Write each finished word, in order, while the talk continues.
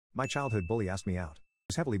My childhood bully asked me out. I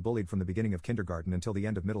was heavily bullied from the beginning of kindergarten until the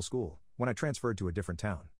end of middle school, when I transferred to a different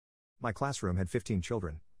town. My classroom had 15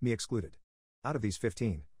 children, me excluded. Out of these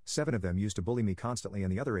 15, 7 of them used to bully me constantly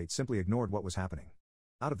and the other 8 simply ignored what was happening.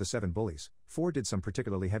 Out of the 7 bullies, 4 did some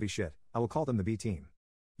particularly heavy shit. I will call them the B team.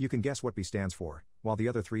 You can guess what B stands for, while the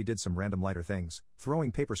other 3 did some random lighter things,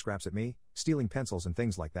 throwing paper scraps at me, stealing pencils and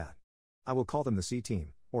things like that. I will call them the C team,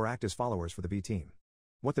 or act as followers for the B team.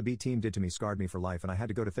 What the B team did to me scarred me for life and I had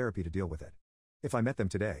to go to therapy to deal with it. If I met them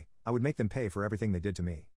today, I would make them pay for everything they did to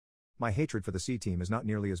me. My hatred for the C team is not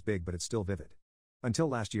nearly as big, but it's still vivid. Until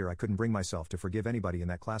last year I couldn't bring myself to forgive anybody in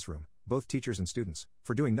that classroom, both teachers and students,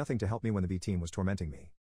 for doing nothing to help me when the B team was tormenting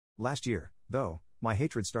me. Last year, though, my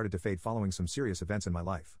hatred started to fade following some serious events in my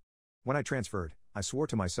life. When I transferred, I swore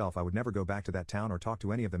to myself I would never go back to that town or talk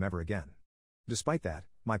to any of them ever again. Despite that,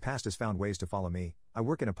 my past has found ways to follow me. I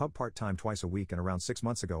work in a pub part-time twice a week and around 6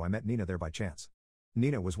 months ago I met Nina there by chance.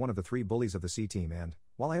 Nina was one of the 3 bullies of the C team and,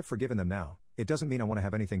 while I have forgiven them now, it doesn't mean I want to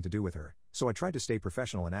have anything to do with her, so I tried to stay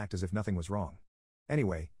professional and act as if nothing was wrong.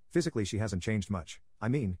 Anyway, physically she hasn't changed much. I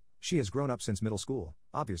mean, she has grown up since middle school,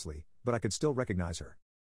 obviously, but I could still recognize her.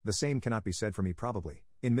 The same cannot be said for me probably.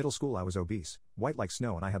 In middle school I was obese, white like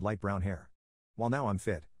snow and I had light brown hair. While now I'm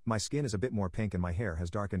fit, my skin is a bit more pink and my hair has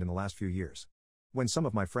darkened in the last few years. When some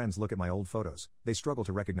of my friends look at my old photos, they struggle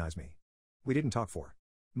to recognize me. We didn't talk for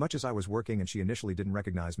much as I was working and she initially didn't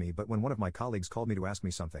recognize me, but when one of my colleagues called me to ask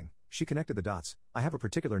me something, she connected the dots. I have a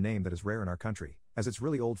particular name that is rare in our country, as it's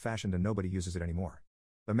really old-fashioned and nobody uses it anymore.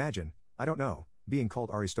 Imagine, I don't know, being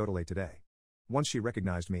called Aristotele today. Once she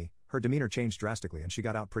recognized me, her demeanor changed drastically and she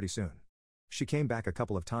got out pretty soon. She came back a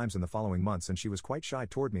couple of times in the following months and she was quite shy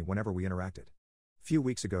toward me whenever we interacted. Few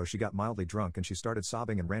weeks ago she got mildly drunk and she started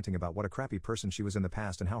sobbing and ranting about what a crappy person she was in the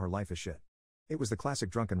past and how her life is shit. It was the classic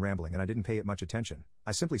drunken rambling and I didn't pay it much attention.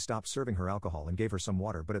 I simply stopped serving her alcohol and gave her some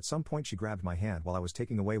water, but at some point she grabbed my hand while I was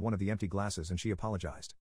taking away one of the empty glasses and she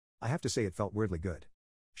apologized. I have to say it felt weirdly good.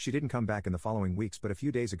 She didn't come back in the following weeks, but a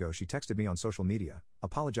few days ago she texted me on social media,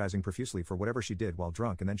 apologizing profusely for whatever she did while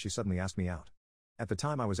drunk, and then she suddenly asked me out. At the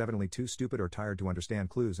time I was evidently too stupid or tired to understand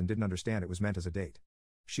clues and didn't understand it was meant as a date.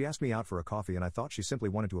 She asked me out for a coffee and I thought she simply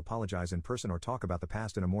wanted to apologize in person or talk about the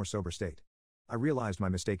past in a more sober state. I realized my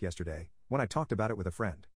mistake yesterday, when I talked about it with a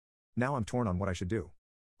friend. Now I'm torn on what I should do.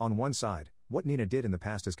 On one side, what Nina did in the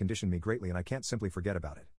past has conditioned me greatly and I can't simply forget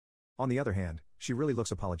about it. On the other hand, she really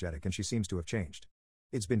looks apologetic and she seems to have changed.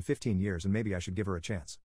 It's been 15 years and maybe I should give her a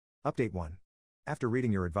chance. Update 1. After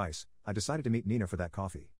reading your advice, I decided to meet Nina for that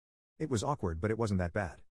coffee. It was awkward, but it wasn't that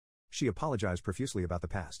bad. She apologized profusely about the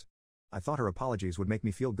past. I thought her apologies would make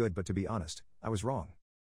me feel good, but to be honest, I was wrong.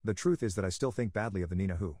 The truth is that I still think badly of the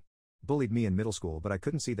Nina who bullied me in middle school, but I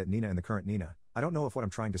couldn't see that Nina in the current Nina. I don't know if what I'm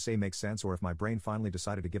trying to say makes sense or if my brain finally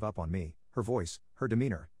decided to give up on me. Her voice, her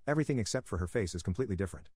demeanor, everything except for her face is completely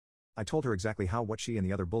different. I told her exactly how what she and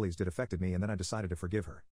the other bullies did affected me and then I decided to forgive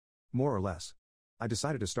her. More or less. I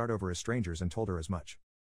decided to start over as strangers and told her as much.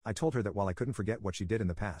 I told her that while I couldn't forget what she did in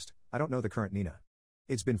the past, I don't know the current Nina.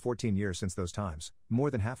 It's been 14 years since those times, more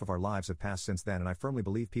than half of our lives have passed since then, and I firmly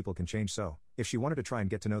believe people can change, so, if she wanted to try and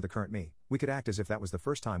get to know the current me, we could act as if that was the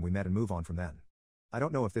first time we met and move on from then. I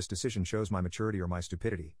don't know if this decision shows my maturity or my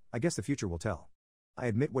stupidity. I guess the future will tell. I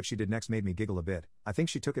admit what she did next made me giggle a bit. I think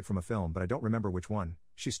she took it from a film, but I don't remember which one.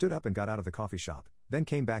 She stood up and got out of the coffee shop, then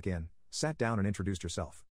came back in, sat down and introduced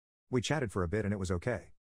herself. We chatted for a bit and it was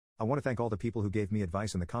okay. I want to thank all the people who gave me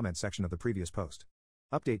advice in the comment section of the previous post.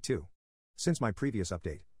 Update 2. Since my previous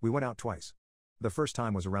update, we went out twice. The first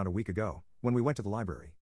time was around a week ago, when we went to the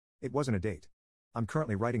library. It wasn't a date. I'm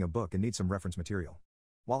currently writing a book and need some reference material.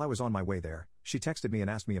 While I was on my way there, she texted me and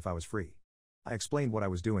asked me if I was free. I explained what I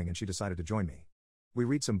was doing and she decided to join me. We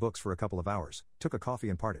read some books for a couple of hours, took a coffee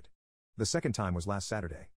and parted. The second time was last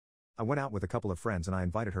Saturday. I went out with a couple of friends and I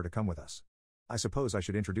invited her to come with us. I suppose I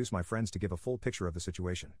should introduce my friends to give a full picture of the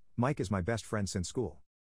situation. Mike is my best friend since school.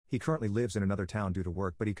 He currently lives in another town due to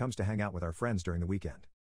work, but he comes to hang out with our friends during the weekend.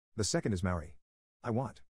 The second is Mauri. I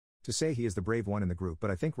want to say he is the brave one in the group,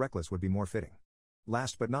 but I think reckless would be more fitting.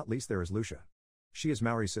 Last but not least there is Lucia. She is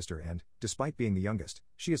Mauri's sister and, despite being the youngest,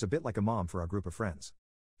 she is a bit like a mom for our group of friends.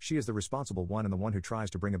 She is the responsible one and the one who tries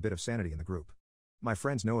to bring a bit of sanity in the group. My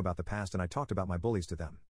friends know about the past and I talked about my bullies to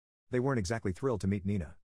them. They weren't exactly thrilled to meet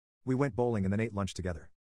Nina. We went bowling and then ate lunch together.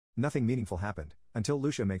 Nothing meaningful happened, until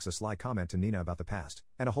Lucia makes a sly comment to Nina about the past,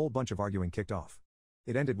 and a whole bunch of arguing kicked off.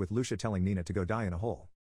 It ended with Lucia telling Nina to go die in a hole.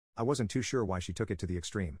 I wasn't too sure why she took it to the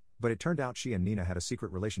extreme, but it turned out she and Nina had a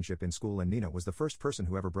secret relationship in school and Nina was the first person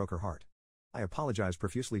who ever broke her heart. I apologized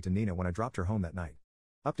profusely to Nina when I dropped her home that night.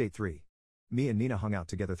 Update 3. Me and Nina hung out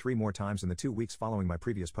together 3 more times in the 2 weeks following my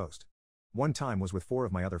previous post. One time was with 4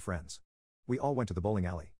 of my other friends. We all went to the bowling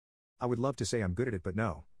alley. I would love to say I'm good at it, but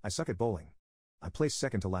no, I suck at bowling. I placed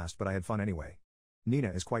second to last, but I had fun anyway. Nina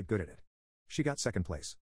is quite good at it. She got second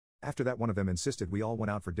place. After that, one of them insisted we all went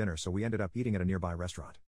out for dinner, so we ended up eating at a nearby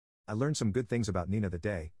restaurant. I learned some good things about Nina that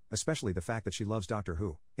day, especially the fact that she loves Doctor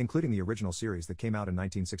Who, including the original series that came out in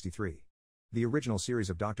 1963. The original series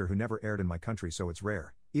of Doctor Who never aired in my country, so it's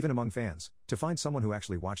rare, even among fans, to find someone who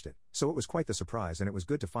actually watched it, so it was quite the surprise, and it was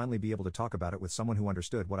good to finally be able to talk about it with someone who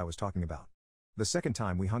understood what I was talking about. The second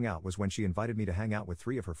time we hung out was when she invited me to hang out with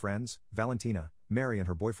 3 of her friends, Valentina, Mary and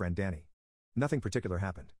her boyfriend Danny. Nothing particular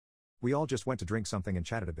happened. We all just went to drink something and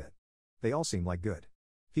chatted a bit. They all seemed like good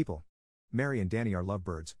people. Mary and Danny are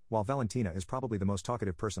lovebirds, while Valentina is probably the most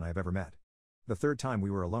talkative person I have ever met. The third time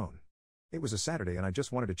we were alone. It was a Saturday and I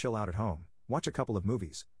just wanted to chill out at home, watch a couple of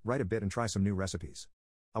movies, write a bit and try some new recipes.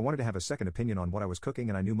 I wanted to have a second opinion on what I was cooking,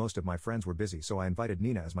 and I knew most of my friends were busy, so I invited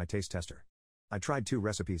Nina as my taste tester. I tried 2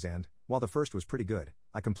 recipes and, while the first was pretty good,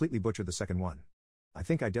 I completely butchered the second one. I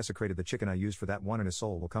think I desecrated the chicken I used for that one, and his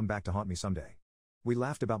soul will come back to haunt me someday. We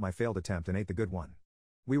laughed about my failed attempt and ate the good one.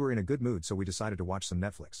 We were in a good mood, so we decided to watch some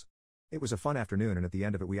Netflix. It was a fun afternoon, and at the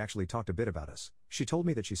end of it we actually talked a bit about us. She told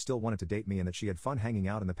me that she still wanted to date me and that she had fun hanging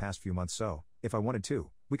out in the past few months, so, if I wanted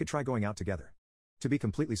to, we could try going out together. To be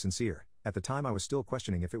completely sincere, at the time I was still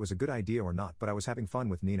questioning if it was a good idea or not, but I was having fun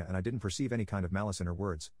with Nina and I didn't perceive any kind of malice in her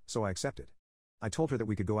words, so I accepted. I told her that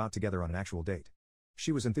we could go out together on an actual date.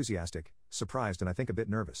 She was enthusiastic, surprised and I think a bit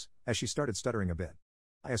nervous, as she started stuttering a bit.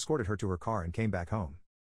 I escorted her to her car and came back home.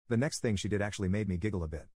 The next thing she did actually made me giggle a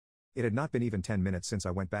bit. It had not been even 10 minutes since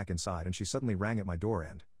I went back inside and she suddenly rang at my door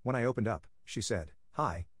and, when I opened up, she said,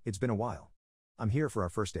 "Hi, it's been a while. I'm here for our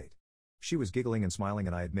first date." She was giggling and smiling,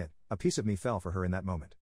 and I admit, a piece of me fell for her in that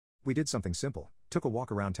moment. We did something simple, took a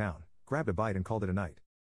walk around town, grabbed a bite and called it a night.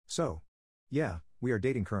 So, yeah, we are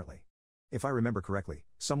dating currently. If I remember correctly,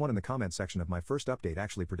 someone in the comment section of my first update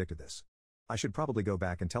actually predicted this. I should probably go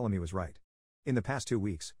back and tell him he was right. In the past 2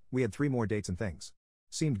 weeks, we had 3 more dates and things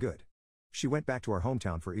seemed good. She went back to our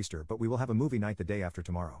hometown for Easter, but we will have a movie night the day after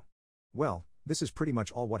tomorrow. Well, this is pretty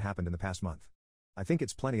much all what happened in the past month. I think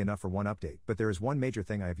it's plenty enough for one update, but there is one major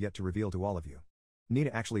thing I have yet to reveal to all of you. Nina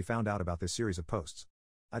actually found out about this series of posts.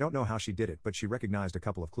 I don't know how she did it, but she recognized a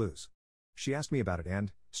couple of clues. She asked me about it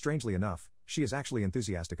and, strangely enough, she is actually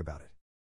enthusiastic about it.